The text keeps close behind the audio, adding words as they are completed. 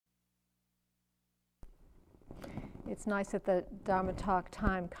It's nice that the Dharma talk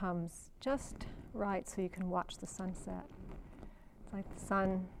time comes just right so you can watch the sunset. It's like the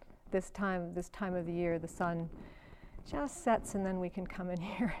sun, this time of the year, the sun just sets and then we can come in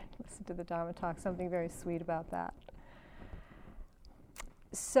here and listen to the Dharma talk. Something very sweet about that.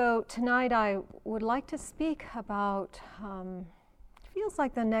 So tonight I would like to speak about, it feels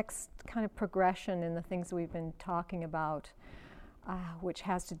like the next kind of progression in the things we've been talking about, which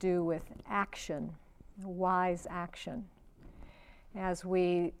has to do with action, wise action. As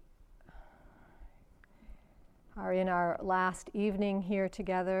we are in our last evening here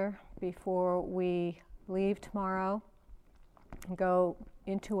together before we leave tomorrow and go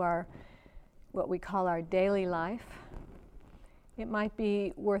into our, what we call our daily life, it might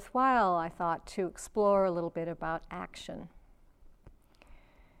be worthwhile, I thought, to explore a little bit about action.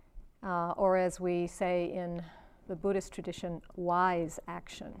 Or as we say in the Buddhist tradition, wise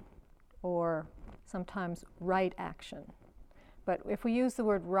action, or sometimes right action. But if we use the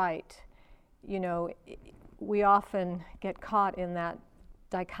word right, you know, we often get caught in that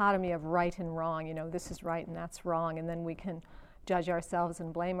dichotomy of right and wrong. You know, this is right and that's wrong, and then we can judge ourselves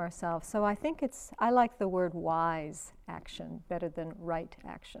and blame ourselves. So I think I like the word wise action better than right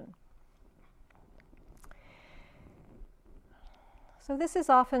action. So this is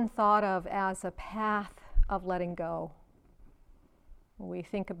often thought of as a path of letting go. We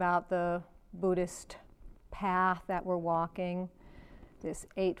think about the Buddhist path that we're walking, this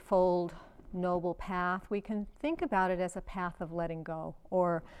eightfold noble path. We can think about it as a path of letting go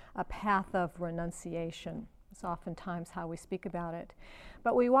or a path of renunciation. It's oftentimes how we speak about it.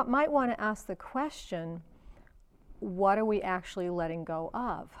 But we might want to ask the question, what are we actually letting go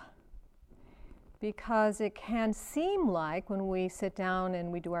of? Because it can seem like when we sit down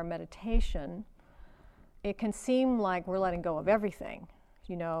and we do our meditation, it can seem like we're letting go of everything.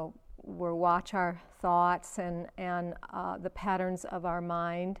 You know, we watch our thoughts and the patterns of our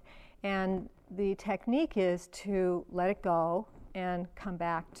mind, and the technique is to let it go and come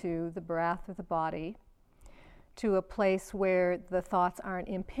back to the breath or the body, to a place where the thoughts aren't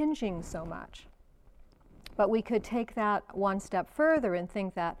impinging so much. But we could take that one step further and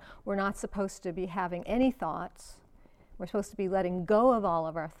think that we're not supposed to be having any thoughts. We're supposed to be letting go of all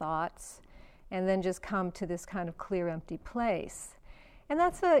of our thoughts and then just come to this kind of clear, empty place. And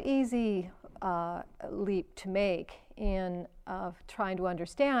that's an easy leap to make in trying to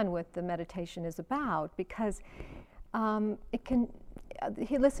understand what the meditation is about, because it can,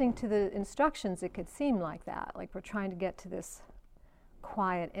 listening to the instructions, it could seem like that, like we're trying to get to this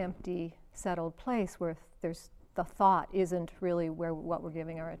quiet, empty, settled place where the thought isn't really what we're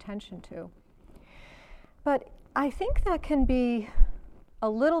giving our attention to. But I think that can be a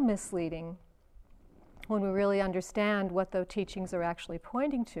little misleading when we really understand what the teachings are actually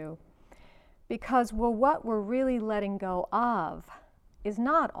pointing to, because what we're really letting go of is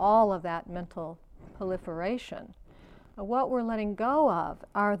not all of that mental proliferation. What we're letting go of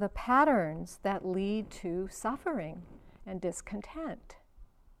are the patterns that lead to suffering and discontent.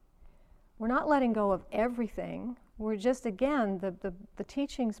 We're not letting go of everything. We're just, again, the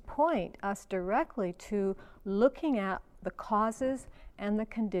teachings point us directly to looking at the causes and the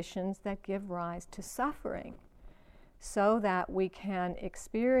conditions that give rise to suffering, so that we can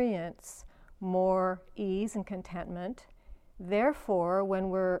experience more ease and contentment. Therefore, when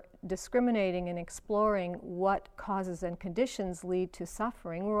we're discriminating and exploring what causes and conditions lead to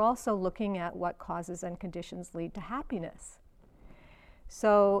suffering, we're also looking at what causes and conditions lead to happiness.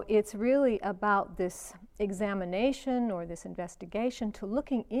 So it's really about this examination or this investigation to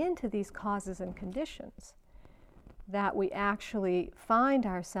looking into these causes and conditions that we actually find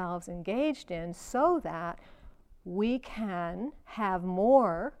ourselves engaged in, so that we can have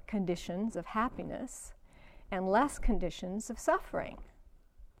more conditions of happiness and less conditions of suffering.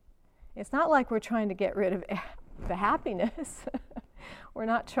 It's not like we're trying to get rid of the happiness. We're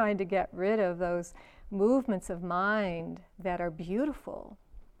not trying to get rid of those movements of mind that are beautiful,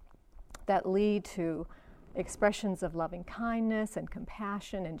 that lead to expressions of loving kindness and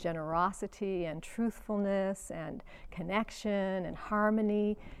compassion and generosity and truthfulness and connection and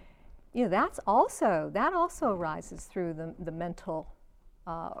harmony. You know, that also arises through the mental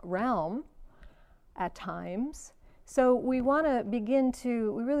realm at times. So we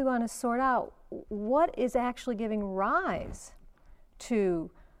really want to sort out what is actually giving rise to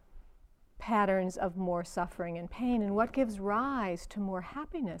patterns of more suffering and pain, and what gives rise to more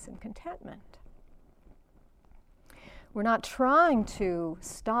happiness and contentment. We're not trying to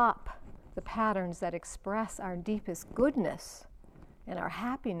stop the patterns that express our deepest goodness and our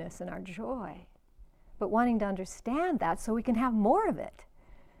happiness and our joy, but wanting to understand that so we can have more of it,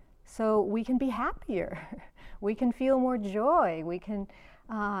 so we can be happier, We can feel more joy. We can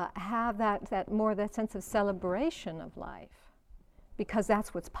have that sense of celebration of life, because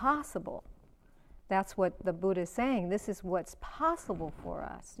that's what's possible. That's what the Buddha is saying. This is what's possible for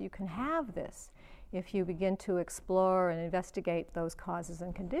us. You can have this if you begin to explore and investigate those causes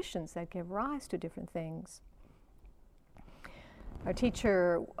and conditions that give rise to different things. Our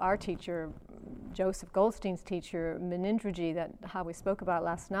teacher, Joseph Goldstein's teacher, Menindraji, that how we spoke about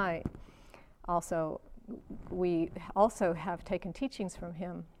last night, we also have taken teachings from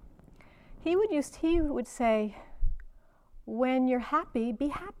him. He would say, when you're happy, be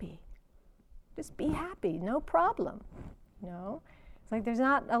happy. Just be happy, no problem. It's like there's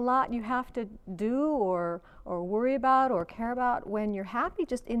not a lot you have to do or worry about or care about. When you're happy,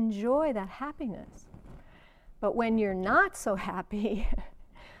 just enjoy that happiness. But when you're not so happy,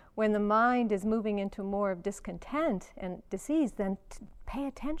 when the mind is moving into more of discontent and disease, then pay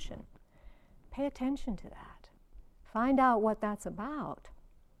attention. Pay attention to that. Find out what that's about.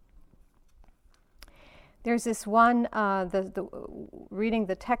 There's this one, reading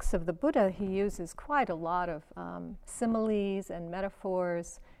the texts of the Buddha, he uses quite a lot of similes and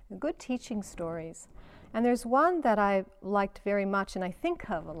metaphors, good teaching stories. And there's one that I liked very much and I think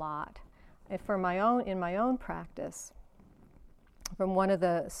of a lot in my own practice, from one of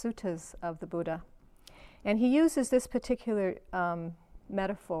the suttas of the Buddha. And he uses this particular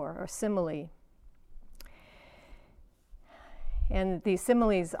metaphor or simile. And these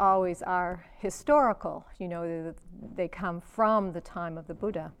similes always are historical, they come from the time of the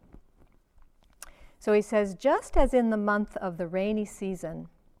Buddha. So he says, just as in the month of the rainy season,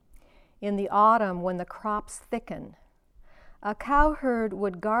 in the autumn when the crops thicken, a cowherd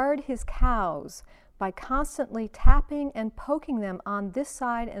would guard his cows by constantly tapping and poking them on this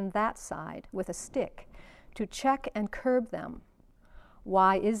side and that side with a stick to check and curb them.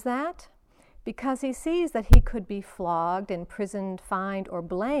 Why is that? Because he sees that he could be flogged, imprisoned, fined, or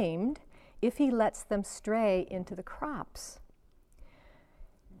blamed if he lets them stray into the crops.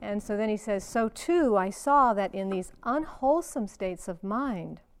 And so then he says, so too I saw that in these unwholesome states of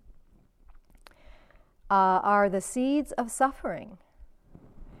mind are the seeds of suffering,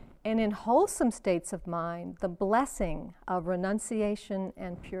 and in wholesome states of mind, the blessing of renunciation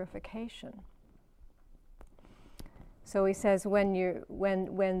and purification. So he says, when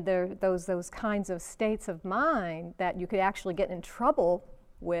there those kinds of states of mind that you could actually get in trouble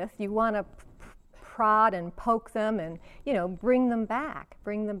with, you want to prod and poke them and bring them back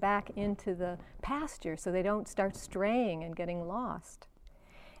into the pasture so they don't start straying and getting lost.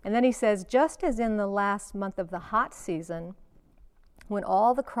 And then he says, just as in the last month of the hot season, when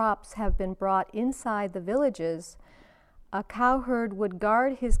all the crops have been brought inside the villages, a cowherd would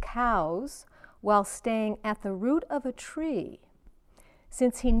guard his cows while staying at the root of a tree,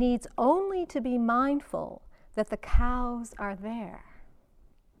 since he needs only to be mindful that the cows are there.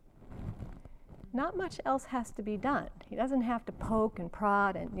 Not much else has to be done. He doesn't have to poke and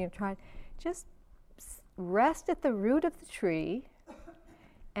prod and try. Just rest at the root of the tree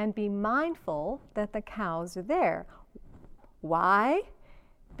and be mindful that the cows are there. Why?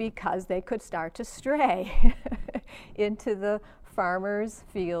 Because they could start to stray into the farmer's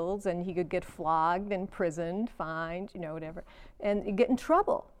fields, and he could get flogged, imprisoned, fined, whatever, and get in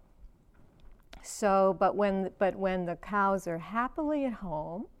trouble. So, but when the cows are happily at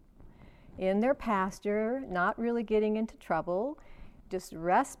home, in their pasture, not really getting into trouble, just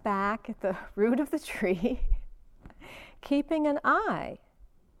rest back at the root of the tree, keeping an eye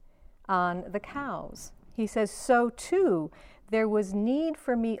on the cows. He says, so too, there was need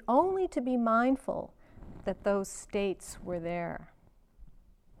for me only to be mindful that those states were there.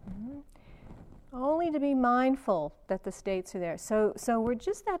 Mm-hmm. Only to be mindful that the states are there. So we're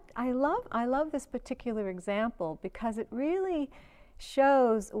just that. I love this particular example because it really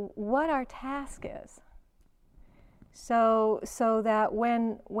shows what our task is. So that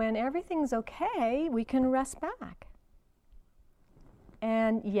when everything's okay, we can rest back.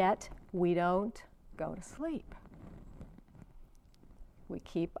 And yet we don't go to sleep. We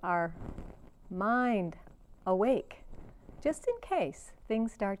keep our mind awake, just in case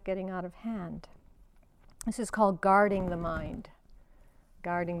things start getting out of hand. This is called guarding the mind.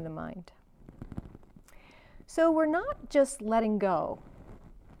 Guarding the mind. So we're not just letting go,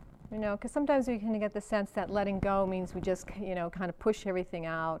 because sometimes we can get the sense that letting go means we just, kind of push everything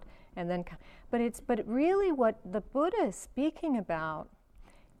out, and then. But really, what the Buddha is speaking about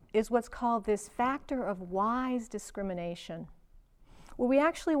is what's called this factor of wise discrimination, where we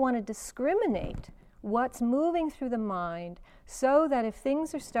actually want to discriminate what's moving through the mind so that if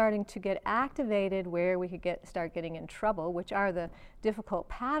things are starting to get activated where we could start getting in trouble, which are the difficult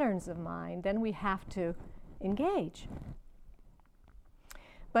patterns of mind, then we have to engage.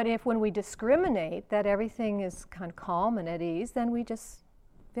 But if when we discriminate that everything is kind of calm and at ease, then we just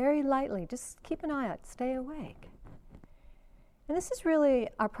very lightly, just keep an eye out, stay awake. And this is really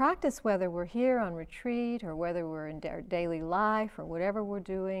our practice, whether we're here on retreat or whether we're in our daily life or whatever we're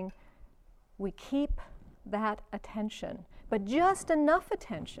doing. We keep that attention, but just enough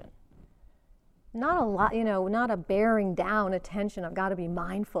attention. Not a lot, not a bearing down attention. I've got to be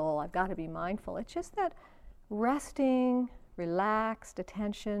mindful. I've got to be mindful. It's just that resting, relaxed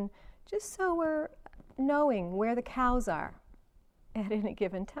attention, just so we're knowing where the cows are at any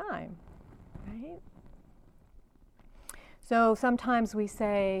given time, right? So sometimes we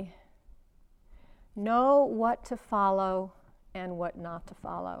say, know what to follow and what not to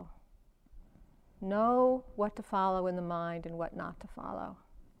follow. Know what to follow in the mind and what not to follow.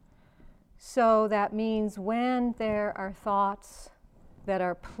 So that means when there are thoughts that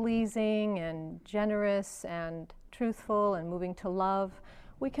are pleasing and generous and truthful and moving to love,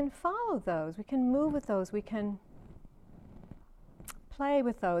 we can follow those, we can move with those, we can play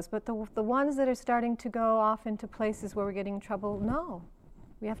with those. But the ones that are starting to go off into places where we're getting in trouble, no.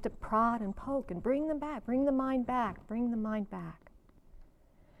 We have to prod and poke and bring them back, bring the mind back, bring the mind back.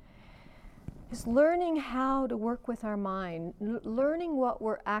 Is learning how to work with our mind, learning what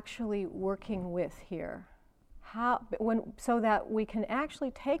we're actually working with here, so that we can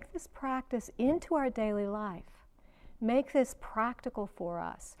actually take this practice into our daily life, make this practical for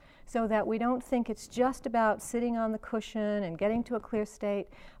us, so that we don't think it's just about sitting on the cushion and getting to a clear state,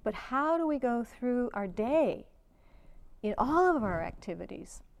 but how do we go through our day in all of our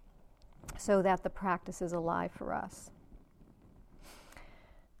activities so that the practice is alive for us.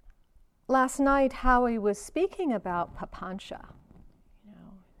 Last night, Howie was speaking about papancha,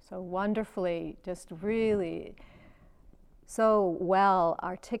 so wonderfully, just really so well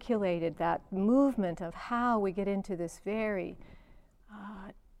articulated that movement of how we get into this very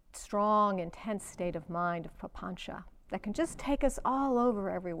strong, intense state of mind of papancha that can just take us all over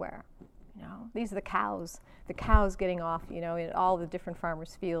everywhere. These are the cows getting off, in all the different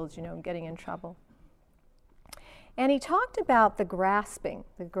farmers' fields, getting in trouble. And he talked about the grasping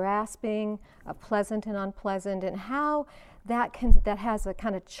of pleasant and unpleasant, and how that has a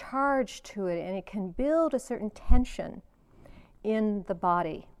kind of charge to it, and it can build a certain tension in the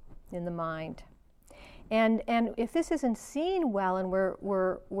body, in the mind. And if this isn't seen well, and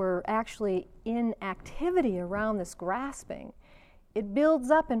we're actually in activity around this grasping, it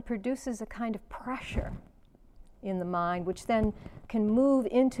builds up and produces a kind of pressure in the mind, which then can move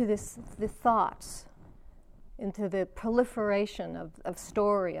into the thoughts, into the proliferation of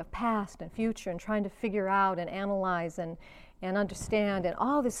story, of past and future, and trying to figure out and analyze and understand, and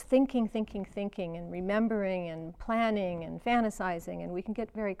all this thinking, and remembering and planning and fantasizing, and we can get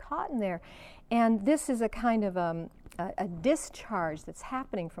very caught in there. And this is a kind of a discharge that's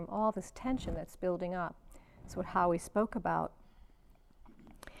happening from all this tension that's building up. That's what Howie spoke about.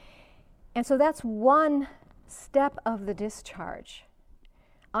 And so that's one step of the discharge.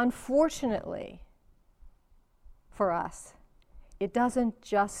 Unfortunately, for us, it doesn't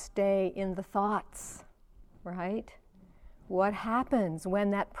just stay in the thoughts, right? What happens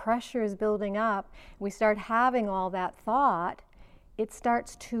when that pressure is building up, we start having all that thought, it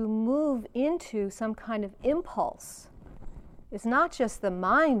starts to move into some kind of impulse. It's not just the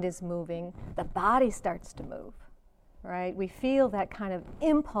mind is moving, the body starts to move, right? We feel that kind of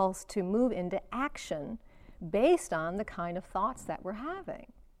impulse to move into action based on the kind of thoughts that we're having.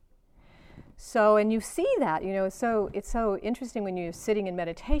 So, and you see that, so it's so interesting when you're sitting in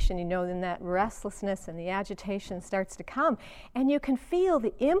meditation, then that restlessness and the agitation starts to come, and you can feel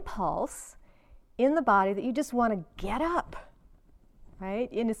the impulse in the body that you just want to get up,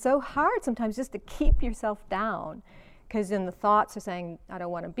 right? And it's so hard sometimes just to keep yourself down, because then the thoughts are saying, I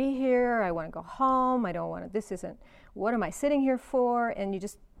don't want to be here, I want to go home, I don't want to, this isn't, what am I sitting here for? And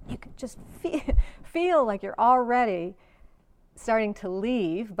you can just feel like you're already starting to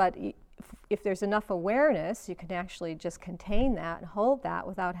leave, but if there's enough awareness, you can actually just contain that and hold that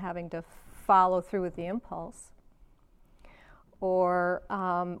without having to follow through with the impulse. Or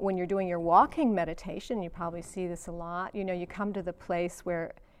when you're doing your walking meditation, you probably see this a lot, you come to the place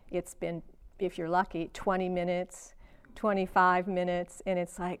where it's been, if you're lucky, 20 minutes, 25 minutes, and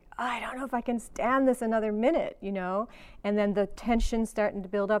it's like, I don't know if I can stand this another minute, and then the tension's starting to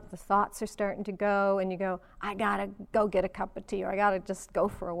build up, the thoughts are starting to go, and you go, I gotta go get a cup of tea, or I gotta just go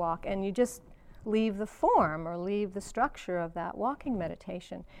for a walk, and you just leave the form or leave the structure of that walking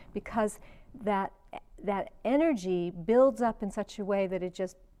meditation, because that energy builds up in such a way that it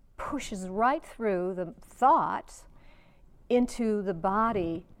just pushes right through the thoughts into the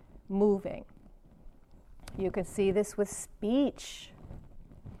body moving. You can see this with speech.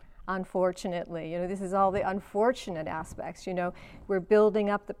 Unfortunately, this is all the unfortunate aspects. We're building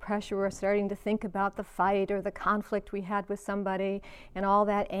up the pressure. We're starting to think about the fight or the conflict we had with somebody, and all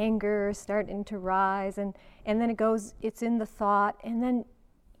that anger is starting to rise, and then it's in the thought, and then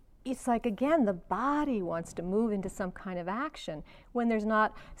it's like, again, the body wants to move into some kind of action when there's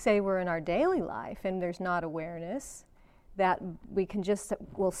not, say we're in our daily life and there's not awareness that we can just,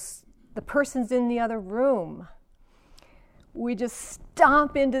 the person's in the other room. We just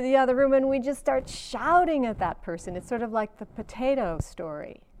stomp into the other room and we just start shouting at that person. It's sort of like the potato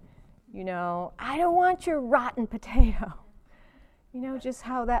story. I don't want your rotten potato. Just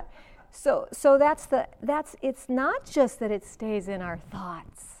how that, so it's not just that it stays in our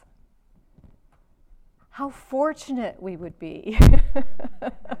thoughts. How fortunate we would be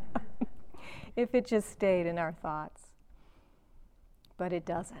if it just stayed in our thoughts. But it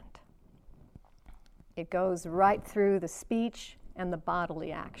doesn't. It goes right through the speech and the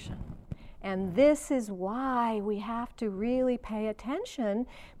bodily action. And this is why we have to really pay attention,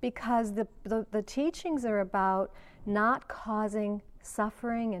 because the teachings are about not causing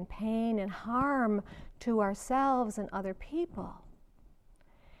suffering and pain and harm to ourselves and other people.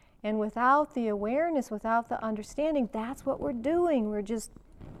 And without the awareness, without the understanding, that's what we're doing.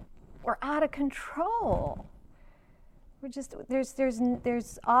 We're out of control.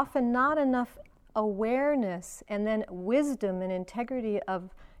 There's often not enough awareness and then wisdom and integrity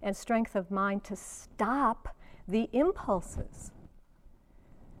and strength of mind to stop the impulses.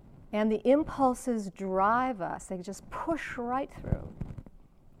 And the impulses drive us. They just push right through.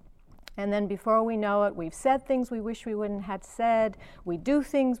 And then before we know it, we've said things we wish we wouldn't have said. We do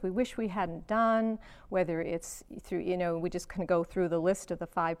things we wish we hadn't done, whether it's through, we just kind of go through the list of the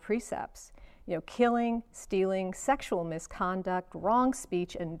 5 precepts. Killing, stealing, sexual misconduct, wrong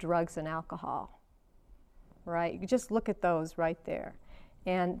speech, and drugs and alcohol. Right? You just look at those right there.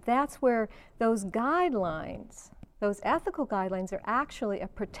 And that's where those guidelines, those ethical guidelines, are actually a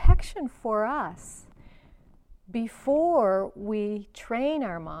protection for us before we train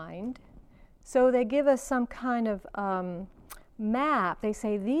our mind. So they give us some kind of map. They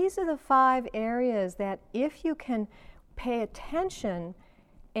say these are the 5 areas that if you can pay attention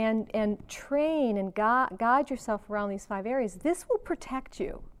and train and guide yourself around these 5 areas, this will protect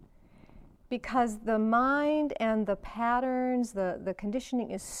you. Because the mind and the patterns, the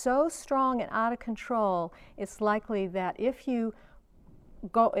conditioning is so strong and out of control, it's likely that if you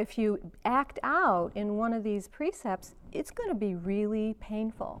act out in one of these precepts, it's going to be really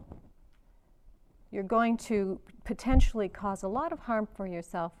painful. You're going to potentially cause a lot of harm for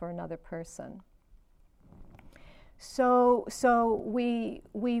yourself or another person. So we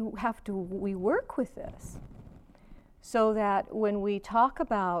work with this, so that when we talk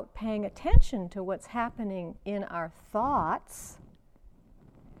about paying attention to what's happening in our thoughts,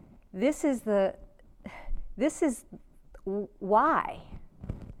 this is why.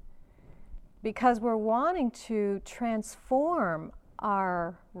 Because we're wanting to transform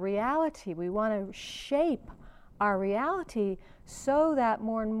our reality. We want to shape our reality so that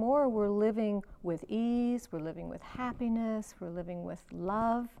more and more we're living with ease, we're living with happiness, we're living with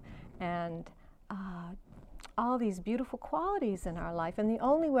love, and all these beautiful qualities in our life. And the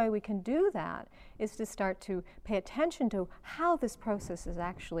only way we can do that is to start to pay attention to how this process is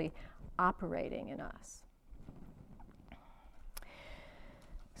actually operating in us.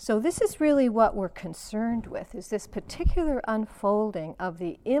 So this is really what we're concerned with, is this particular unfolding of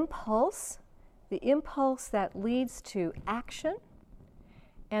the impulse that leads to action,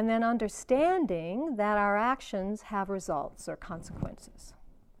 and then understanding that our actions have results or consequences.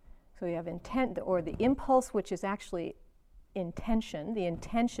 So you have intent, or the impulse, which is actually intention, the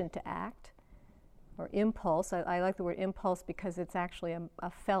intention to act, or impulse. I like the word impulse because it's actually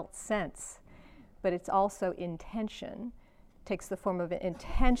a felt sense, but it's also intention. It takes the form of an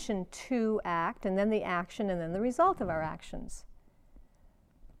intention to act, and then the action, and then the result of our actions.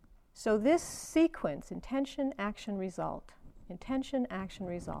 So this sequence, intention, action, result, intention, action,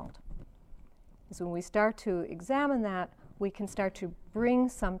 result, is when we start to examine that, we can start to bring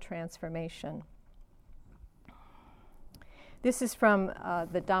some transformation. This is from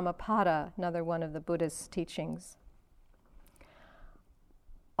the Dhammapada, another one of the Buddha's teachings.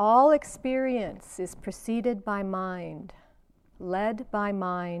 All experience is preceded by mind, led by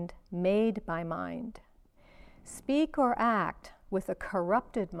mind, made by mind. Speak or act with a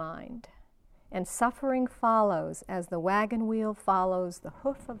corrupted mind, and suffering follows as the wagon wheel follows the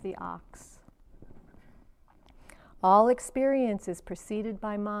hoof of the ox. All experience is preceded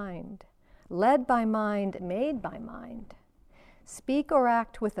by mind, led by mind, made by mind. Speak or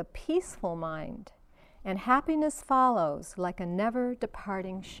act with a peaceful mind, and happiness follows like a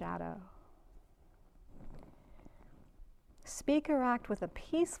never-departing shadow. Speak or act with a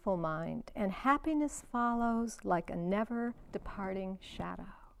peaceful mind, and happiness follows like a never-departing shadow.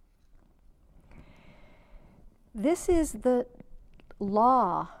 This is the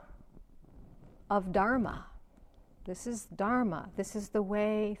law of Dharma. This is Dharma. This is the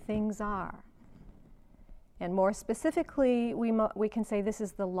way things are. And more specifically, we can say this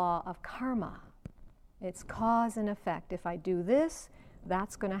is the law of karma. It's cause and effect. If I do this,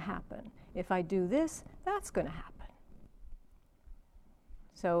 that's going to happen. If I do this, that's going to happen.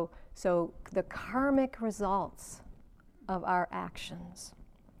 So the karmic results of our actions.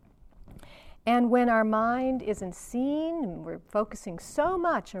 And when our mind isn't seen, and we're focusing so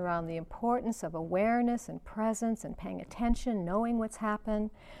much around the importance of awareness and presence and paying attention, knowing what's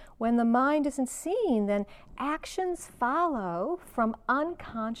happened, when the mind isn't seen, then actions follow from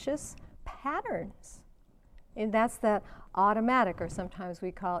unconscious patterns. And that's the automatic, or sometimes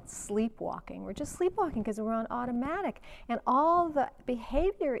we call it sleepwalking. We're just sleepwalking because we're on automatic. And all the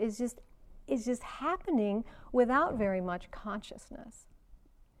behavior is just happening without very much consciousness.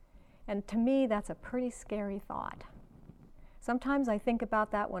 And to me, that's a pretty scary thought. Sometimes I think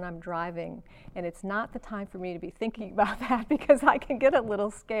about that when I'm driving, and it's not the time for me to be thinking about that because I can get a little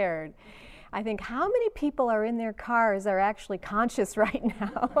scared. I think, how many people are in their cars are actually conscious right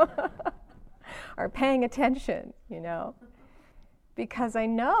now? Are paying attention, Because I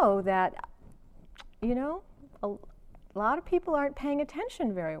know that, a lot of people aren't paying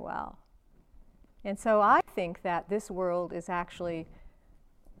attention very well. And so I think that this world is actually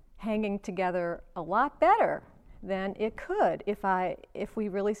hanging together a lot better than it could if we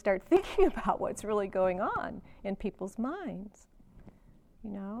really start thinking about what's really going on in people's minds.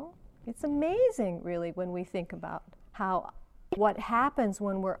 It's amazing, really, when we think about what happens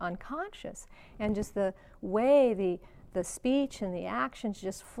when we're unconscious, and just the way the speech and the actions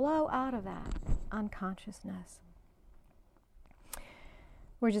just flow out of that unconsciousness.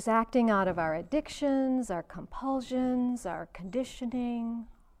 We're just acting out of our addictions, our compulsions, our conditioning,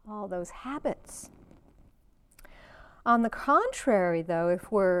 all those habits. On the contrary, though,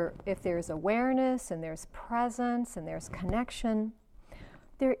 if there's awareness and there's presence and there's connection,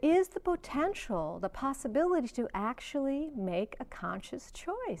 there is the potential, the possibility to actually make a conscious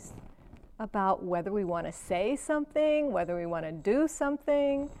choice about whether we want to say something, whether we want to do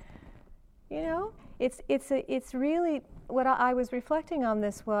something. It's really what I was reflecting on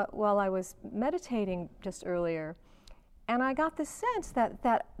this while I was meditating just earlier, and I got the sense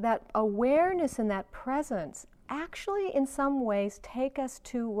that awareness and that presence actually, in some ways, take us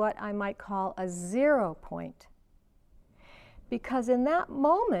to what I might call a 0 point. Because in that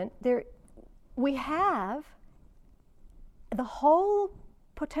moment, we have the whole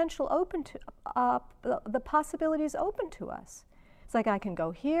potential open to, the possibilities open to us. It's like I can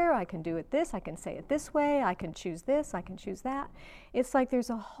go here, I can do it this, I can say it this way, I can choose this, I can choose that. It's like there's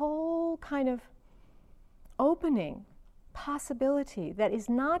a whole kind of opening possibility that is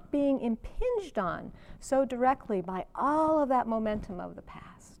not being impinged on so directly by all of that momentum of the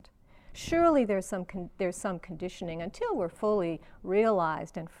past. Surely there's some conditioning until we're fully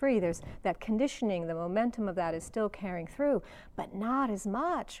realized and free. There's that conditioning, the momentum of that is still carrying through, but not as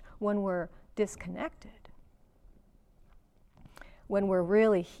much when we're disconnected. When we're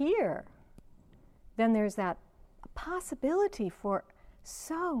really here, then there's that possibility for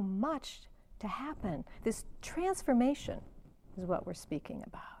so much to happen. This transformation is what we're speaking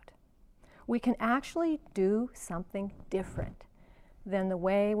about. We can actually do something different than the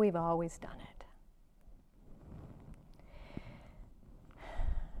way we've always done it.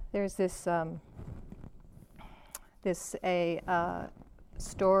 There's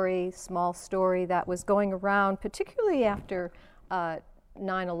small story that was going around, particularly after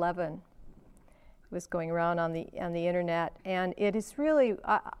 9/11. It was going around on the internet, and it is really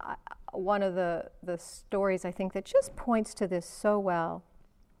one of the stories, I think, that just points to this so well.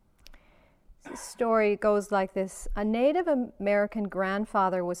 The story goes like this. A Native American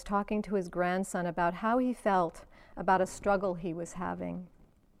grandfather was talking to his grandson about how he felt about a struggle he was having.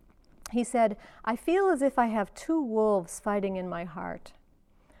 He said, "I feel as if I have 2 wolves fighting in my heart.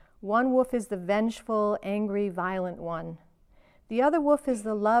 One wolf is the vengeful, angry, violent one. The other wolf is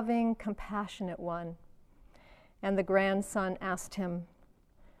the loving, compassionate one." And the grandson asked him,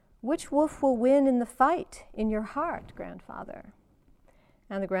 "Which wolf will win in the fight in your heart, grandfather?"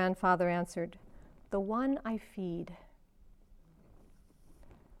 And the grandfather answered, "The one I feed.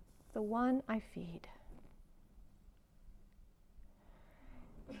 The one I feed."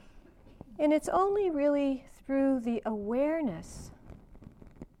 And it's only really through the awareness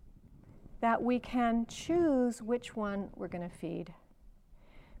that we can choose which one we're going to feed.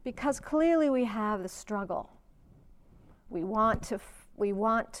 Because clearly we have the struggle. We want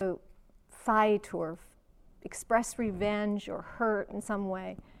to fight or express revenge or hurt in some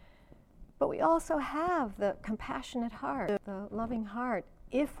way. But we also have the compassionate heart, the loving heart.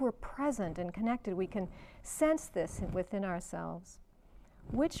 If we're present and connected, we can sense this within ourselves.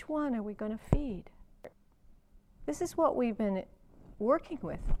 Which one are we going to feed? This is what we've been working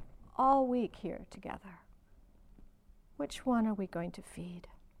with all week here together. Which one are we going to feed?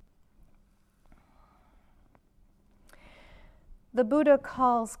 The Buddha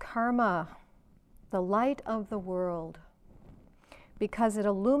calls karma the light of the world because it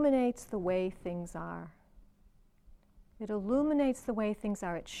illuminates the way things are. It illuminates the way things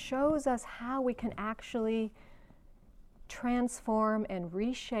are. It shows us how we can actually transform and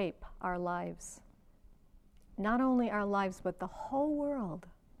reshape our lives. Not only our lives, but the whole world.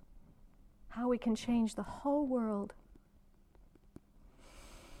 How we can change the whole world.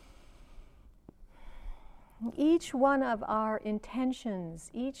 Each one of our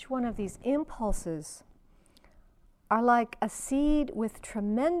intentions, each one of these impulses are like a seed with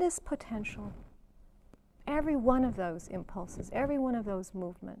tremendous potential. Every one of those impulses, every one of those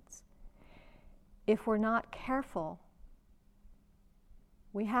movements. If we're not careful,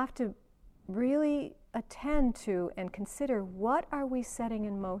 we have to really attend to and consider what are we setting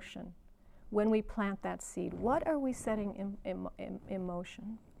in motion when we plant that seed. What are we setting in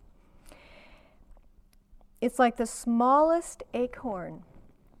motion? It's like the smallest acorn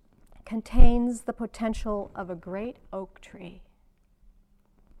contains the potential of a great oak tree.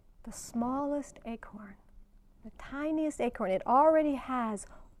 The smallest acorn, the tiniest acorn, it already has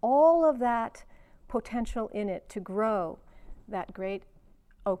all of that potential in it to grow that great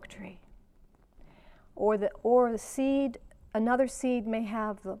oak tree. Or the seed, another seed may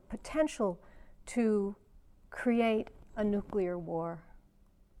have the potential to create a nuclear war.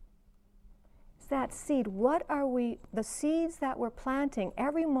 It's that seed. What are the seeds that we're planting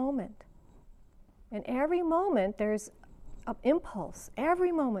every moment? And every moment there's an impulse.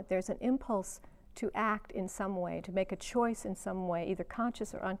 Every moment there's an impulse to act in some way, to make a choice in some way, either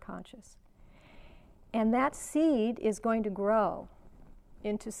conscious or unconscious. And that seed is going to grow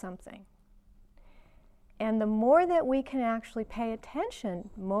into something. And the more that we can actually pay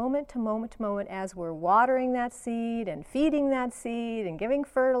attention moment to moment to moment as we're watering that seed and feeding that seed and giving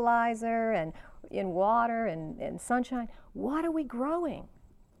fertilizer and in water and sunshine, what are we growing?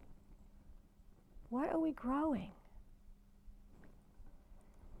 What are we growing?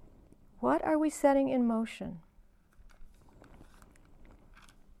 What are we setting in motion?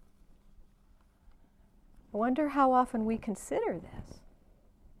 I wonder how often we consider this.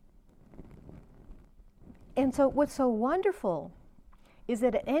 And so what's so wonderful is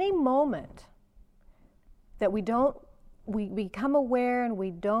that at any moment that we become aware and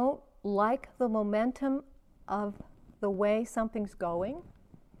we don't like the momentum of the way something's going,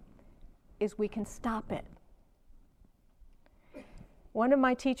 is we can stop it. One of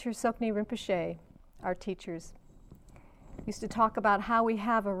my teachers, Sokni Rinpoche, our teachers, used to talk about how we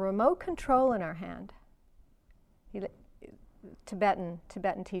have a remote control in our hand. Tibetan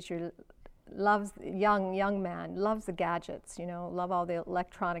teacher, loves young man, loves the gadgets, love all the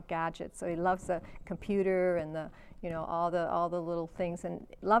electronic gadgets. So he loves the computer and the all the little things, and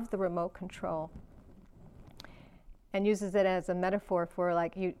loves the remote control. And uses it as a metaphor for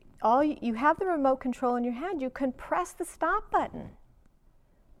like you have the remote control in your hand. You can press the stop button.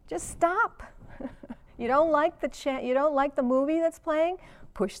 Just stop. You don't like the movie that's playing?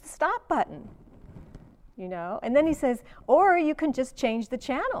 Push the stop button. And then he says, or you can just change the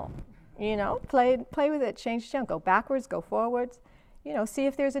channel. Play with it, change the channel, go backwards, go forwards, see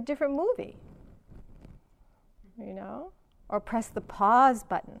if there's a different movie, or press the pause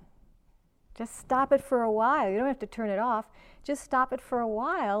button. Just stop it for a while. You don't have to turn it off. Just stop it for a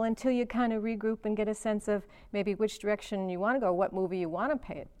while until you kind of regroup and get a sense of maybe which direction you want to go, what movie you want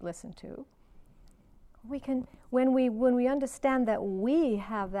to listen to. We can, when we understand that we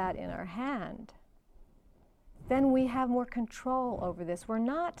have that in our hand, then we have more control over this. We're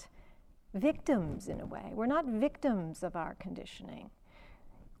not victims in a way. We're not victims of our conditioning.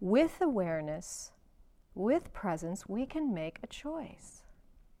 With awareness, with presence, we can make a choice.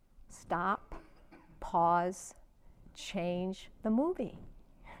 Stop, pause, change the movie.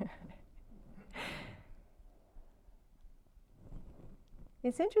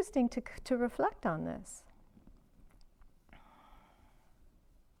 It's interesting to reflect on this.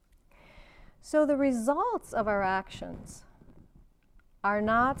 So the results of our actions are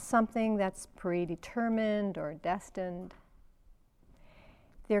not something that's predetermined or destined.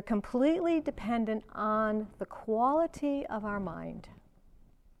 they're completely dependent on the quality of our mind.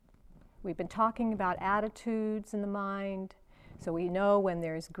 We've been talking about attitudes in the mind, so we know when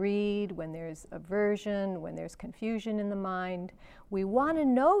there's greed, when there's aversion, when there's confusion in the mind. We want to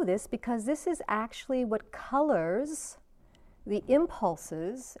know this because this is actually what colors the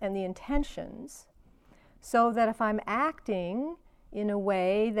impulses and the intentions, so that if I'm acting in a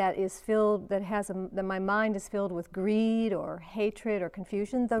way that is filled, that my mind is filled with greed or hatred or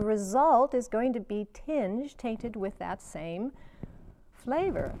confusion, the result is going to be tainted with that same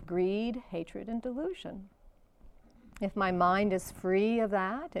flavor: greed, hatred, and delusion. If my mind is free of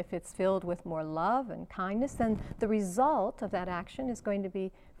that, if it's filled with more love and kindness, then the result of that action is going to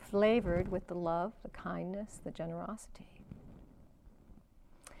be flavored with the love, the kindness, the generosity.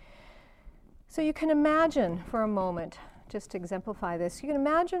 So you can imagine for a moment, just to exemplify this, you can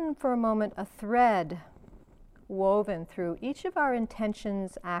imagine for a moment a thread woven through each of our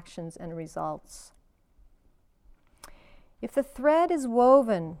intentions, actions, and results. If the thread is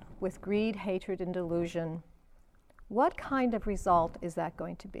woven with greed, hatred, and delusion, what kind of result is that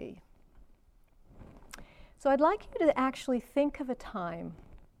going to be? So I'd like you to actually think of a time.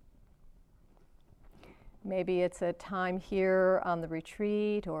 Maybe it's a time here on the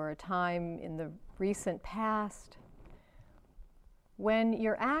retreat or a time in the recent past when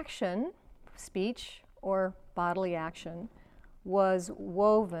your action, speech or bodily action, was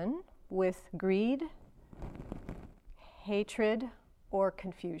woven with greed, hatred, or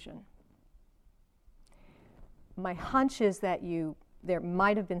confusion. My hunch is that there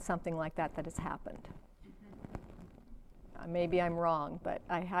might have been something like that has happened. Maybe I'm wrong, but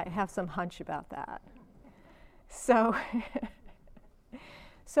I have some hunch about that. So,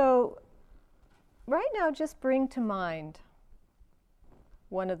 right now, just bring to mind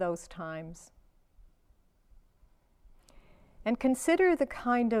one of those times and consider the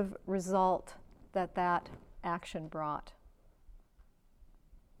kind of result that action brought.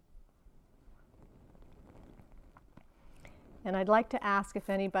 And I'd like to ask if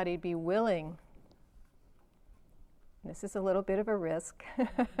anybody'd be willing, this is a little bit of a risk,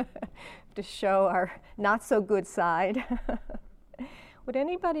 to show our not so good side. Would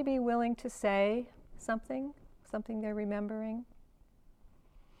anybody be willing to say something they're remembering?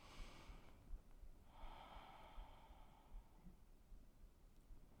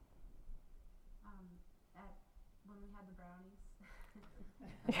 When we had the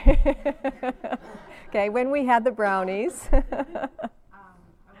brownies. Okay, when we had the brownies. I got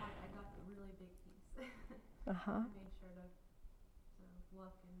the really big piece. Uh-huh. I made sure to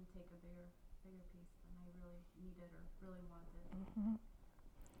look and take a bigger piece than I really needed or really wanted. Mm-hmm.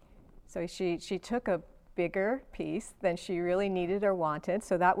 So she took a bigger piece than she really needed or wanted,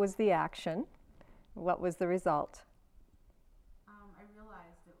 so that was the action. What was the result? I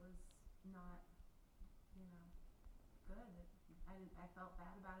realized it was not, good. I felt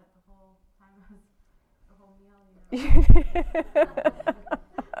bad about it the whole time the whole meal, Put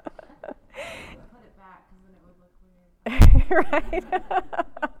it back because then it would look weird. Right.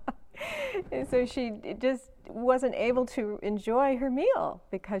 And so she just wasn't able to enjoy her meal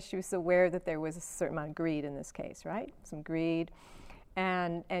because she was aware that there was a certain amount of greed in this case, right? Some greed.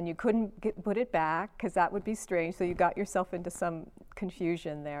 And you couldn't put it back because that would be strange, so you got yourself into some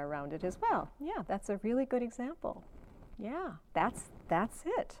confusion there around it as well. Yeah, that's a really good example. Yeah, that's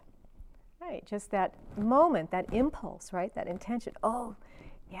it. Right, just that moment, that impulse, right, that intention. Oh,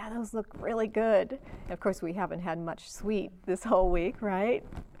 yeah, those look really good. And of course, we haven't had much sweet this whole week, right?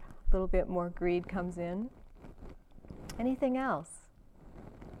 A little bit more greed comes in. Anything else?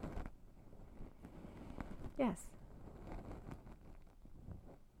 Yes?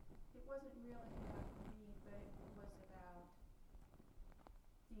 It wasn't really about greed, but it was about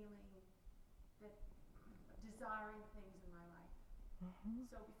desiring things in my life. Mm-hmm.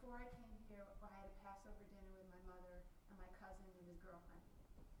 So before I came here, I had a Passover dinner with my mother and my cousin and his girlfriend.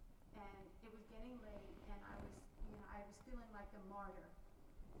 And it was getting late, and I was feeling like a martyr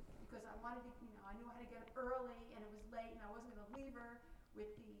because I wanted to, I knew I had to get up early, and it was late, and I wasn't going to leave her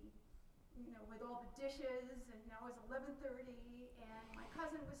with with all the dishes, and it was 11:30, and my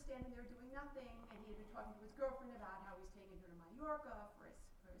cousin was standing there doing nothing, and he had been talking to his girlfriend about how he's taking her to Mallorca for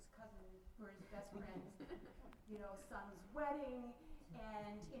his cousin, for his best friend's, son's wedding,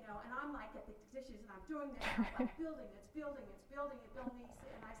 and I'm like at the dishes, and I'm doing this, and I'm like building, and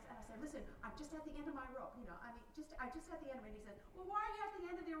I said, listen, I'm just at the end of my rope, I just at the end of it. And he said, well, why are you at the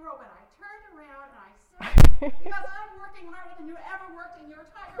end of your rope? And I turned around, and I said, because I'm working harder than you ever worked in your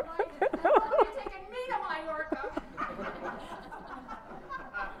entire life, and you're taking me to Mallorca.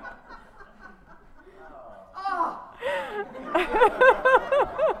 Oh.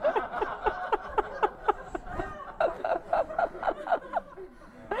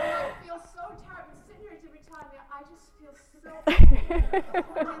 I feel so tired. I'm sitting here every time. I just feel so tired.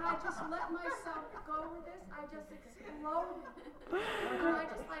 And I just let myself go with this. I just exploded. And I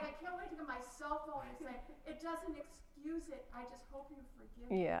can't wait to get my cell phone and say, it doesn't excuse it. I just hope you forgive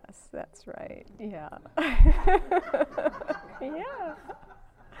me. Yes, that's right. Yeah. Yeah.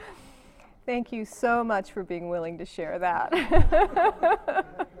 Thank you so much for being willing to share that.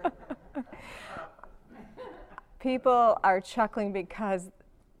 People are chuckling because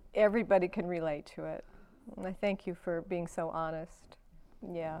everybody can relate to it. And I thank you for being so honest.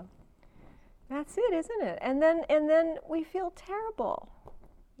 Yeah. That's it, isn't it? And then we feel terrible,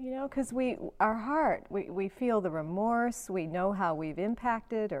 because our heart, we feel the remorse, we know how we've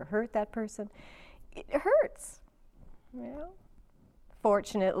impacted or hurt that person. It hurts,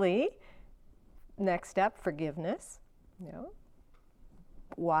 Fortunately, next step, forgiveness,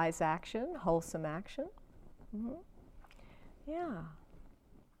 wise action, wholesome action. Mm-hmm. Yeah.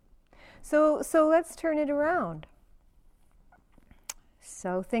 So let's turn it around.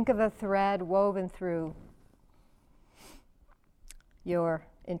 So think of a thread woven through your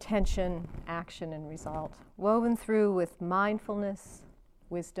intention, action, and result, woven through with mindfulness,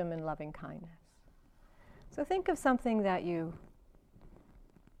 wisdom, and loving kindness. So think of something that you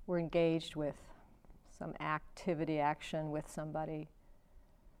were engaged with, some activity, action with somebody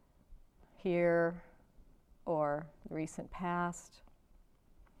here or the recent past.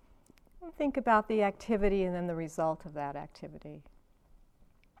 And think about the activity and then the result of that activity.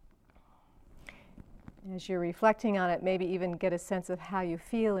 As you're reflecting on it, maybe even get a sense of how you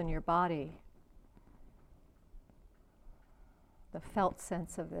feel in your body, the felt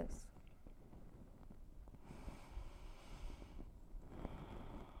sense of this.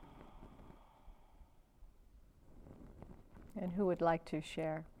 And who would like to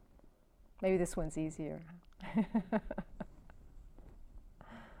share? Maybe this one's easier.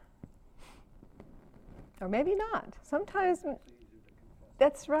 Or maybe not. Sometimes,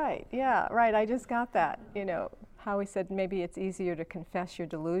 that's right. Yeah, right. I just got that. How we said maybe it's easier to confess your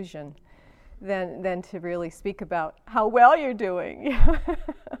delusion than to really speak about how well you're doing.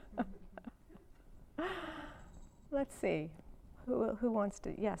 Let's see. Who wants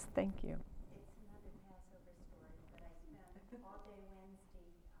to? Yes, thank you. It's another Passover story, but I spent all day Wednesday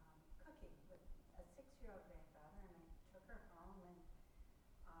cooking with a 6-year-old granddaughter, and I took her home, and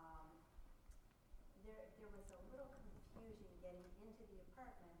there was a little confusion getting into the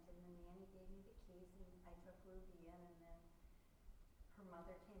apartment, and the nanny gave me the keys, and I took Ruby in, and then her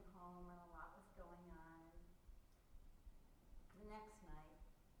mother came home, and a lot was going on. The next night,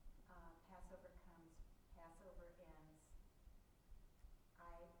 Passover comes, Passover ends.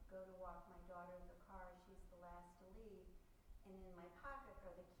 I go to walk my daughter in the car, she's the last to leave, and in my pocket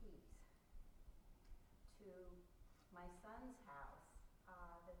are the keys to my son's house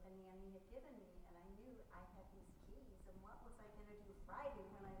that the nanny had given me, and I knew I had these keys, and what was I going to do Friday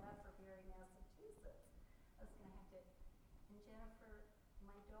when I left for Barre, Massachusetts? I was going to have to, and Jennifer,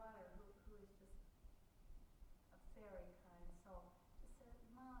 my daughter, who is just a very kind soul, just said,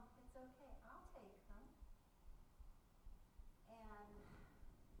 Mom, it's okay, I'll take them. And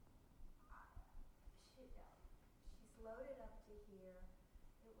she's loaded up to here.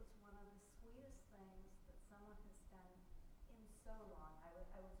 It was one of the sweetest things that someone has done in so long. I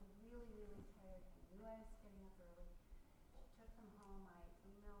was really, really tired. I knew I was getting up early. She took them home. I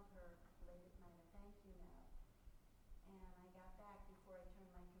emailed her late at night a thank you note. And I got back before I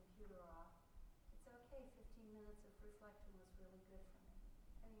turned my computer off. It's okay, 15 minutes of reflection was really good for me.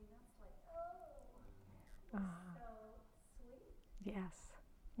 I mean, that's like, so sweet. Yes.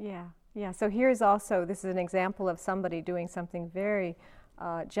 Yeah. Yeah. So here's also, this is an example of somebody doing something very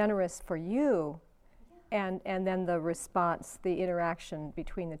generous for you, and then the response, the interaction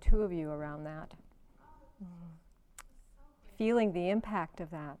between the two of you around that. Feeling the impact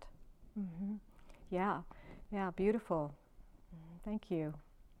of that. Mm-hmm. Yeah. Yeah. Beautiful. Thank you.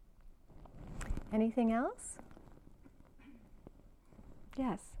 Anything else?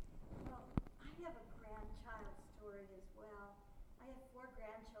 Yes. Well, I have a grandchild story as well. I have 4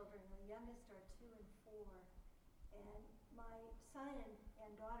 grandchildren. The youngest are 2 and 4. And my son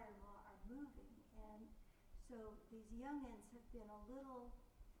and daughter-in-law are moving. And so these youngins have been a little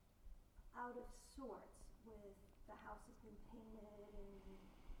out of sorts with the house has been painted and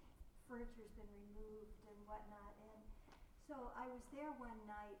furniture's been removed and whatnot. And so I was there one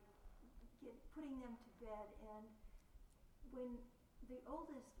night putting them to bed, and when the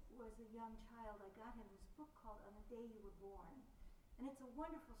oldest was a young child, I got him this book called On the Day You Were Born. And it's a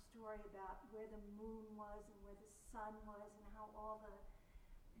wonderful story about where the moon was and where the sun was and how all the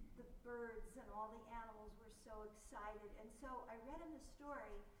so excited. And so I read him the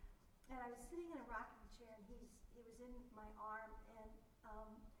story, and I was sitting in a rocking chair, and he was in my arm, and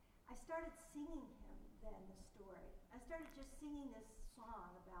I started singing him then the story. I started just singing this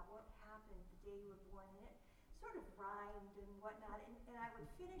song about what happened the day you were born, and it sort of rhymed and whatnot, and I would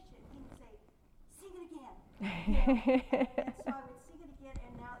finish it, and he would say, sing it again. And so I would sing it again,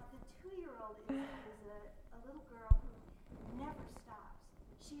 and now the 2-year-old is a little girl who never stops.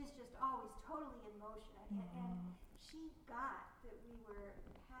 She is just always totally in motion, and she got that we were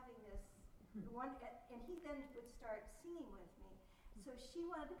having this one, and he then would start singing with me. So she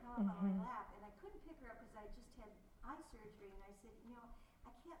wanted to come up on my lap, and I couldn't pick her up because I just had eye surgery, and I said,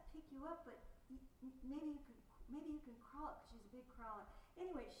 I can't pick you up, but maybe you can crawl up, because she's a big crawler.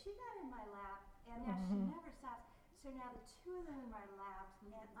 Anyway, she got in my lap, and now she never stops. So now the two of them in my lap,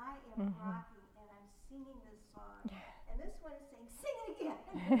 and I am rocking, and I'm singing this song, and this one is saying, sing it again.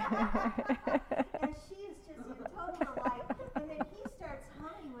 And she is just in total delight, and then he starts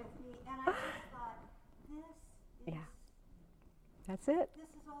humming with me, and I just thought, this is... Yeah. That's it. This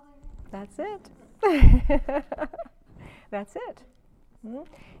is all there is. That's it. That's it.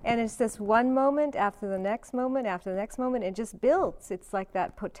 And it's this one moment after the next moment after the next moment. It just builds. It's like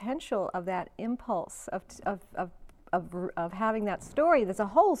that potential of that impulse of having that story. There's a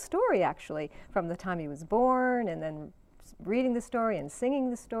whole story actually from the time he was born, and then reading the story and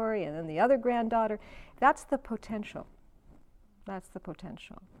singing the story, and then the other granddaughter. That's the potential. That's the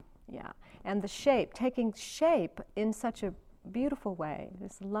potential. Yeah. And the shape, taking shape in such a beautiful way,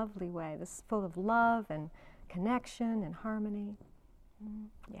 this lovely way, this full of love and connection and harmony.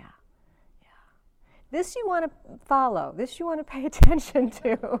 Yeah. This you want to follow. This you want to pay attention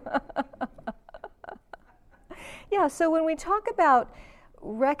to. Yeah, so when we talk about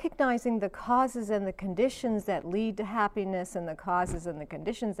recognizing the causes and the conditions that lead to happiness and the causes and the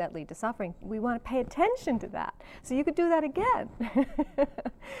conditions that lead to suffering, we want to pay attention to that. So you could do that again.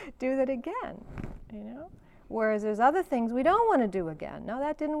 Do that again, Whereas there's other things we don't want to do again. No,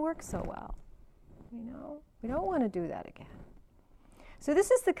 that didn't work so well. We don't want to do that again. So this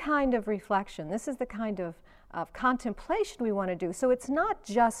is the kind of reflection, this is the kind of contemplation we want to do. So it's not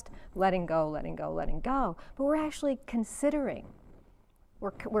just letting go, letting go, letting go, but we're actually considering.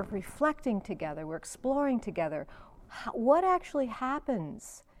 We're reflecting together, we're exploring together what actually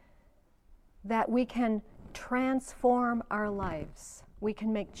happens that we can transform our lives. We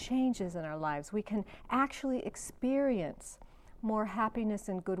can make changes in our lives. We can actually experience more happiness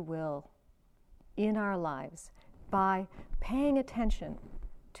and goodwill in our lives by paying attention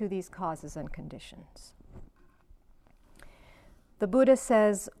to these causes and conditions. The Buddha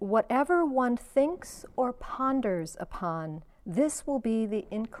says, whatever one thinks or ponders upon, this will be the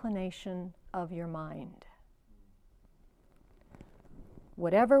inclination of your mind.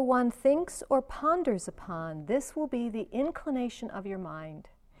 Whatever one thinks or ponders upon, this will be the inclination of your mind.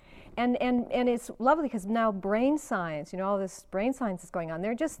 And it's lovely because now brain science, all this brain science is going on.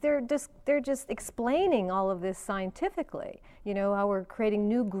 They're just explaining all of this scientifically. How we're creating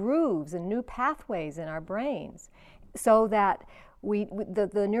new grooves and new pathways in our brains, so that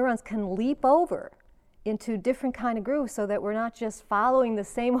the neurons can leap over into different kind of grooves, so that we're not just following the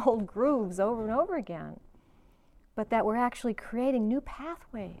same old grooves over and over again, but that we're actually creating new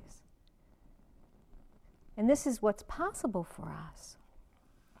pathways. And this is what's possible for us.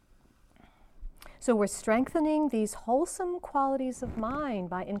 So we're strengthening these wholesome qualities of mind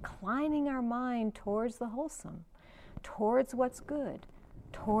by inclining our mind towards the wholesome, towards what's good,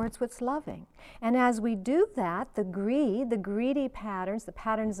 towards what's loving. And as we do that, the greedy patterns, the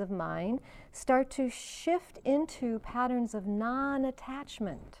patterns of mind, start to shift into patterns of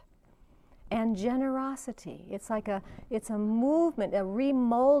non-attachment and generosity. It's a movement, a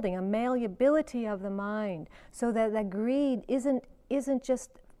remolding, a malleability of the mind, so that the greed isn't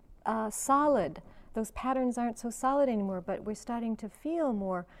just solid. Those patterns aren't so solid anymore, but we're starting to feel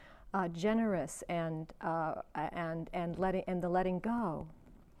more generous and the letting go.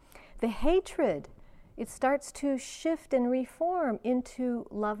 The hatred, it starts to shift and reform into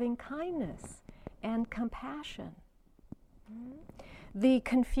loving kindness and compassion. The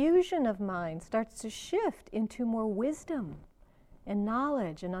confusion of mind starts to shift into more wisdom and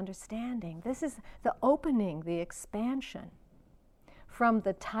knowledge and understanding. This is the opening, the expansion. From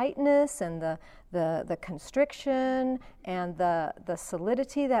the tightness and the constriction and the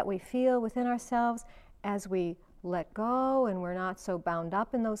solidity that we feel within ourselves, as we let go and we're not so bound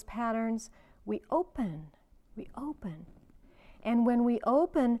up in those patterns, we open. And when we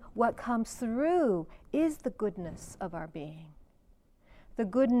open, what comes through is the goodness of our being. The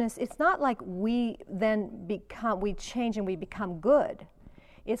goodness, it's not like we change and we become good.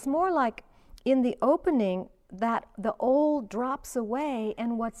 It's more like in the opening, that the old drops away,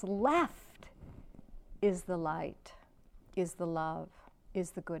 and what's left is the light, is the love,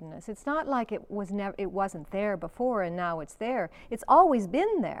 is the goodness. It's not like it wasn't there before and now it's there. It's always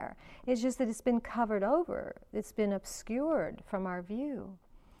been there. It's just that it's been covered over. It's been obscured from our view.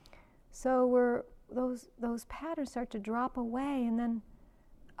 So those patterns start to drop away, and then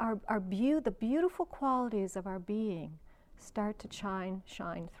the beautiful qualities of our being start to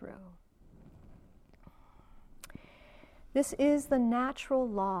shine through. This is the natural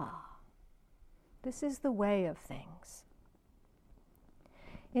law. This is the way of things.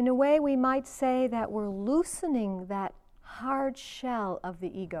 In a way, we might say that we're loosening that hard shell of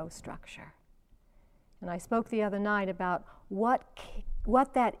the ego structure. And I spoke the other night about what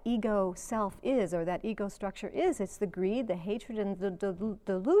that ego self is, or that ego structure is. It's the greed, the hatred, and the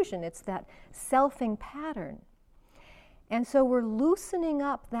delusion. It's that selfing pattern. And so we're loosening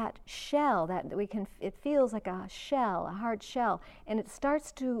up that shell, it feels like a shell, a hard shell, and it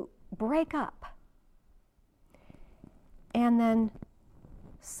starts to break up. And then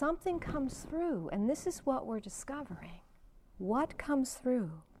something comes through, and this is what we're discovering. What comes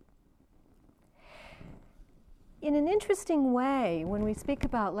through? In an interesting way, when we speak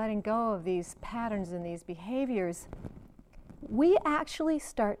about letting go of these patterns and these behaviors, we actually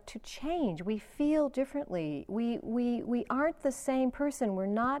start to change. We feel differently. We aren't the same person. We're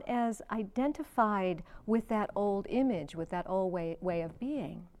not as identified with that old image, with that old way of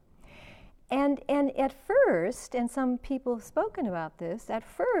being. And at first, and some people have spoken about this, at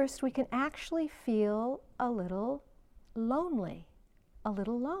first we can actually feel a little lonely, a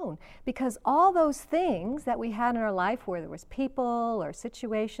little alone. Because all those things that we had in our life, where there was people or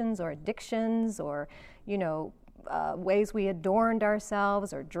situations or addictions or, ways we adorned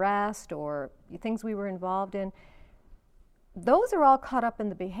ourselves or dressed or things we were involved in, those are all caught up in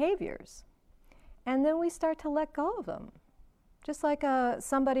the behaviors. And then we start to let go of them. Just like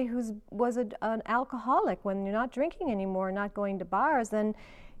somebody who was an alcoholic, when you're not drinking anymore, not going to bars, then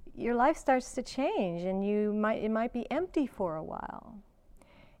your life starts to change, and it might be empty for a while.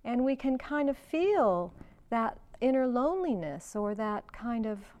 And we can kind of feel that inner loneliness, or that kind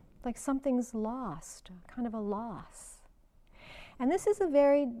of like something's lost, kind of a loss. And this is a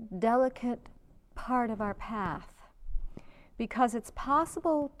very delicate part of our path, because it's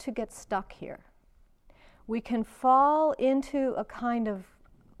possible to get stuck here. We can fall into a kind of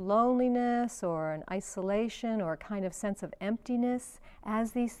loneliness or an isolation or a kind of sense of emptiness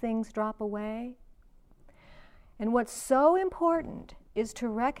as these things drop away. And what's so important is to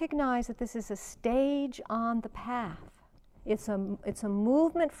recognize that this is a stage on the path. It's a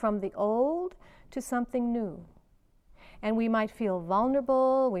movement from the old to something new. And we might feel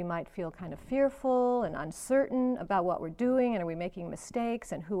vulnerable, we might feel kind of fearful and uncertain about what we're doing, and are we making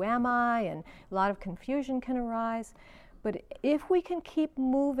mistakes, and who am I, and a lot of confusion can arise. But if we can keep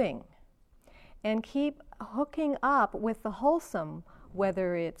moving and keep hooking up with the wholesome,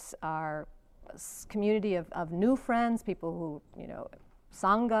 whether it's our community of new friends, people who,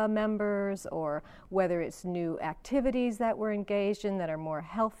 Sangha members, or whether it's new activities that we're engaged in that are more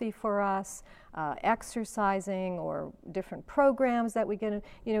healthy for us, exercising, or different programs that we get,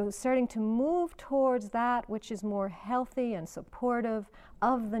 starting to move towards that which is more healthy and supportive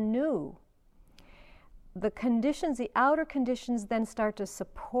of the new. The conditions, the outer conditions, then start to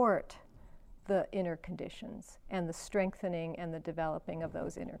support the inner conditions and the strengthening and the developing of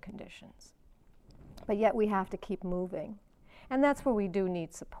those inner conditions. But yet we have to keep moving. And that's where we do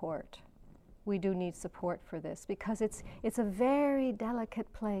need support. We do need support for this, because it's a very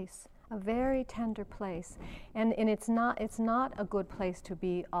delicate place, a very tender place, and it's not a good place to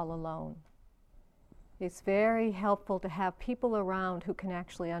be all alone. It's very helpful to have people around who can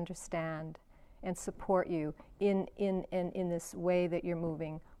actually understand and support you in this way that you're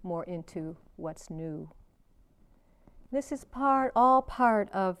moving more into what's new. This is all part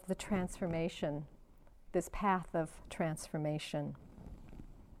of the transformation, this path of transformation.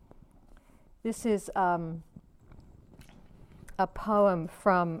 This is a poem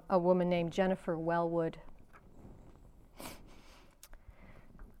from a woman named Jennifer Wellwood.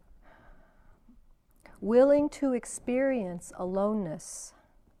 Willing to experience aloneness,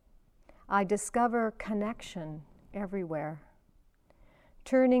 I discover connection everywhere.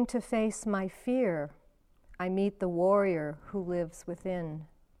 Turning to face my fear, I meet the warrior who lives within.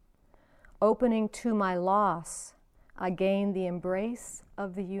 Opening to my loss, I gain the embrace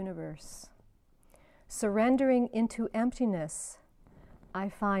of the universe. Surrendering into emptiness, I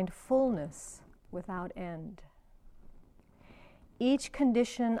find fullness without end. Each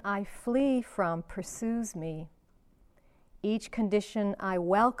condition I flee from pursues me. Each condition I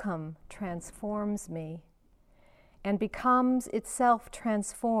welcome transforms me and becomes itself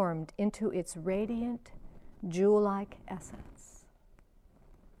transformed into its radiant, jewel-like essence.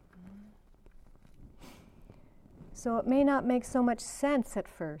 So it may not make so much sense at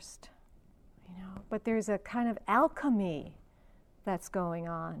first, but there's a kind of alchemy that's going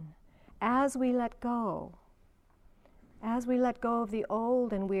on as we let go. As we let go of the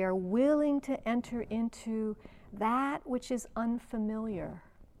old and we are willing to enter into that which is unfamiliar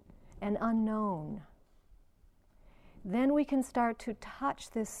and unknown, then we can start to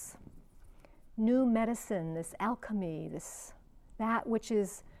touch this new medicine, this alchemy, that which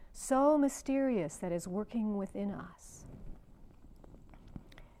is so mysterious that is working within us.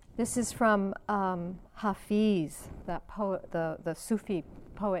 This is from Hafiz, that poet, the Sufi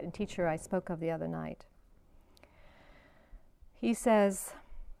poet and teacher I spoke of the other night. He says,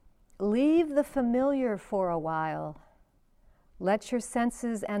 "Leave the familiar for a while. Let your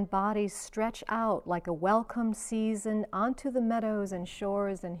senses and bodies stretch out like a welcome season onto the meadows and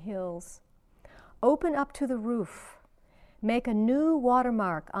shores and hills. Open up to the roof. Make a new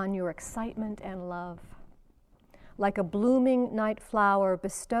watermark on your excitement and love. Like a blooming night flower,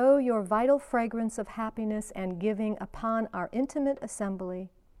 bestow your vital fragrance of happiness and giving upon our intimate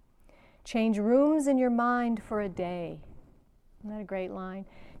assembly. Change rooms in your mind for a day." Isn't that a great line?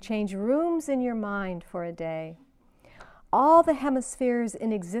 Change rooms in your mind for a day. All the hemispheres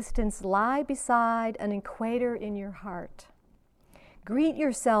in existence lie beside an equator in your heart. Greet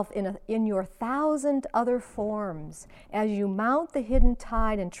yourself in your 1,000 other forms as you mount the hidden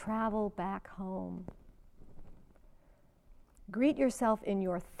tide and travel back home. Greet yourself in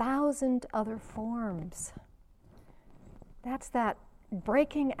your 1,000 other forms. That's that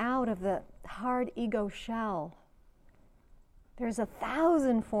breaking out of the hard ego shell. There's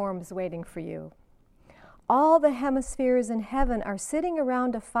 1,000 forms waiting for you. All the hemispheres in heaven are sitting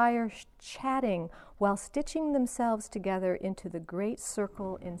around a fire chatting while stitching themselves together into the great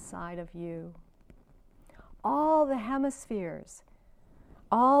circle inside of you. All the hemispheres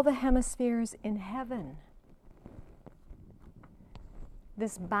in heaven.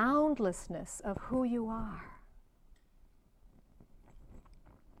 This boundlessness of who you are.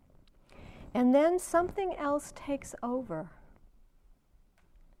 And then something else takes over.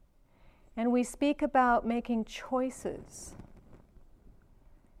 And we speak about making choices.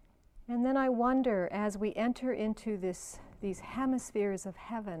 And then I wonder, as we enter into these hemispheres of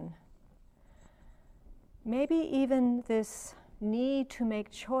heaven, maybe even this need to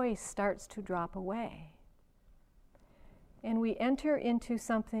make choice starts to drop away. And we enter into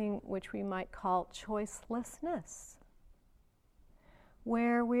something which we might call choicelessness,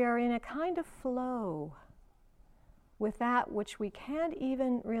 where we are in a kind of flow with that which we can't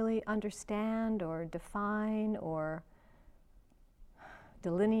even really understand or define or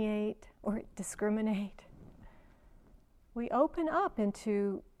delineate or discriminate. We open up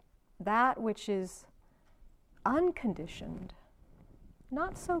into that which is unconditioned,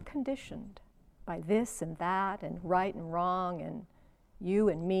 not so conditioned by this and that and right and wrong and you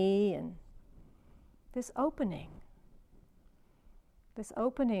and me, and this opening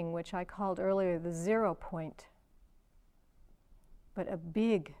which I called earlier the 0 point, but a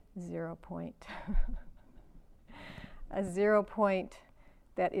big 0 point. A 0 point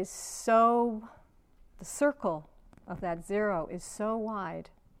that is so, the circle of that 0 is so wide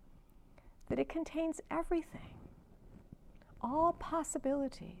that it contains everything, all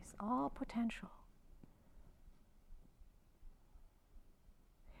possibilities, all potential.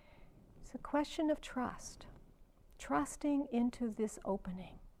 It's a question of trust, trusting into this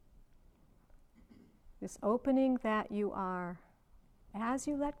opening that you are as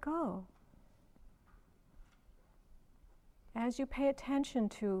you let go, as you pay attention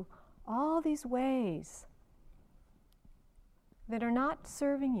to all these ways that are not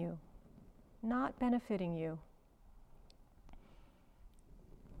serving you, not benefiting you,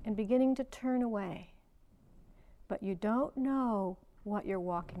 and beginning to turn away, but you don't know what you're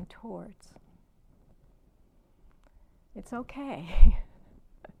walking towards. It's okay.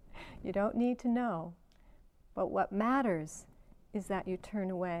 You don't need to know. But what matters is that you turn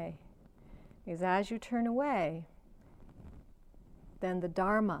away. Because as you turn away, then the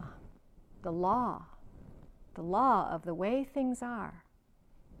Dharma, the law of the way things are,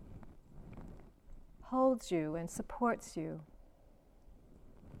 holds you and supports you,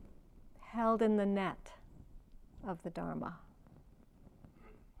 held in the net of the Dharma.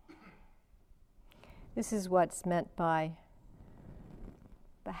 This is what's meant by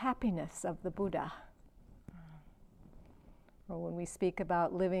the happiness of the Buddha. Or when we speak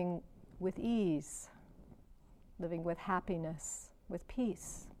about living with ease, living with happiness, with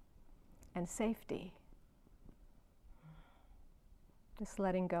peace and safety. Just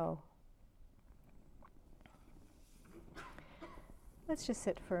letting go. Let's just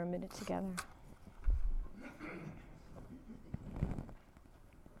sit for a minute together.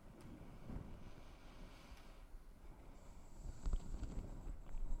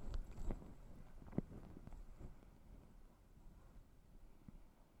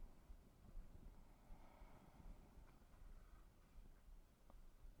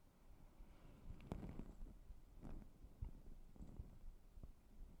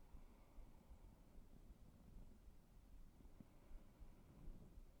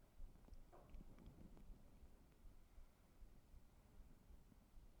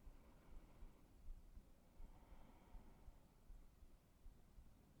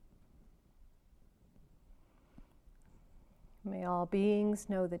 May all beings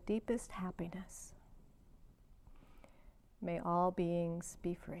know the deepest happiness. May all beings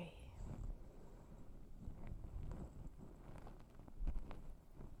be free.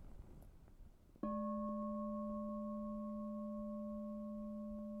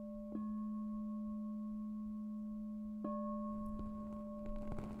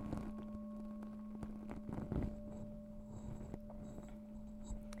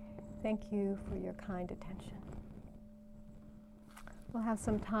 Thank you for your kind attention. We'll have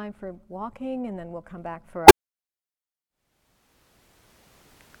some time for walking, and then we'll come back for our...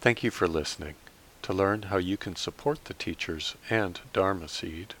 Thank you for listening. To learn how you can support the teachers and Dharma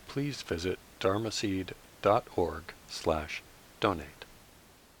Seed, please visit dharmaseed.org/donate.